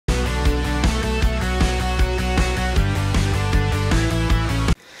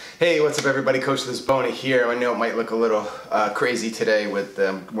Hey, what's up everybody? Coach Lisbona here. I know it might look a little crazy today with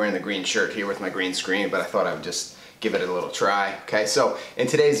wearing the green shirt here with my green screen, but I thought I would just give it a little try. Okay, so in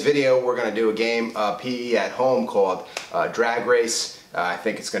today's video we're going to do a game of PE at home called Drag Race. I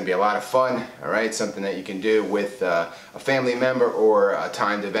think it's going to be a lot of fun, alright? Something that you can do with a family member or a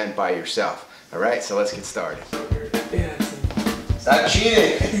timed event by yourself. Alright, so let's get started. Stop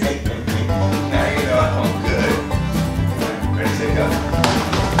cheating! Now you know I'm good. Ready, set, go.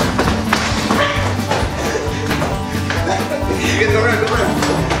 You get the rim,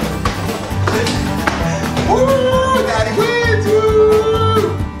 Woo! Daddy wins! Woo!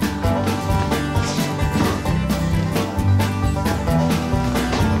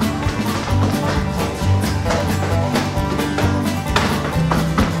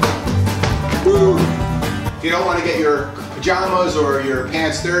 Woo! If you don't want to get your pajamas or your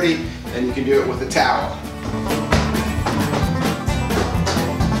pants dirty, then you can do it with a towel.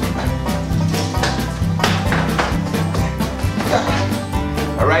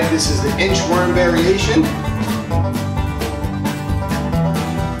 Alright, this is the inchworm variation.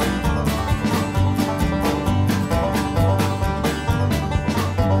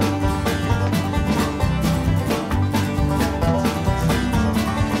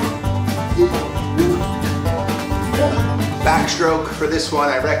 Backstroke for this one,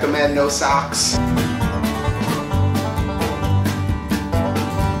 I recommend no socks.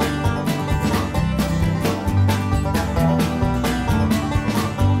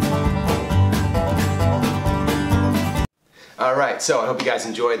 Alright, so I hope you guys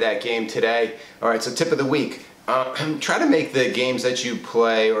enjoyed that game today. Alright, so tip of the week. Try to make the games that you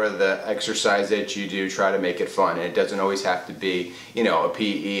play or the exercise that you do, try to make it fun. And it doesn't always have to be, you know, a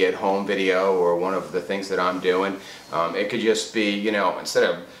PE at home video or one of the things that I'm doing. It could just be, you know, instead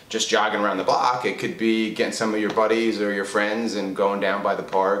of just jogging around the block, it could be getting some of your buddies or your friends and going down by the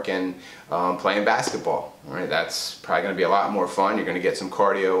park and playing basketball. Alright, that's probably going to be a lot more fun. You're going to get some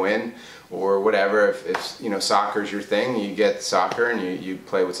cardio in. Or whatever, if you know, soccer's your thing, you get soccer and you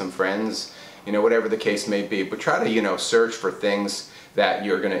play with some friends, you know, whatever the case may be. But try to, you know, search for things that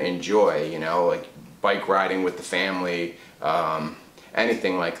you're going to enjoy, you know, like bike riding with the family,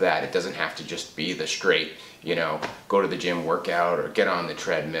 anything like that. It doesn't have to just be the straight, you know, go to the gym workout or get on the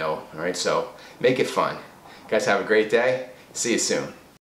treadmill. All right, so make it fun. Guys, have a great day. See you soon.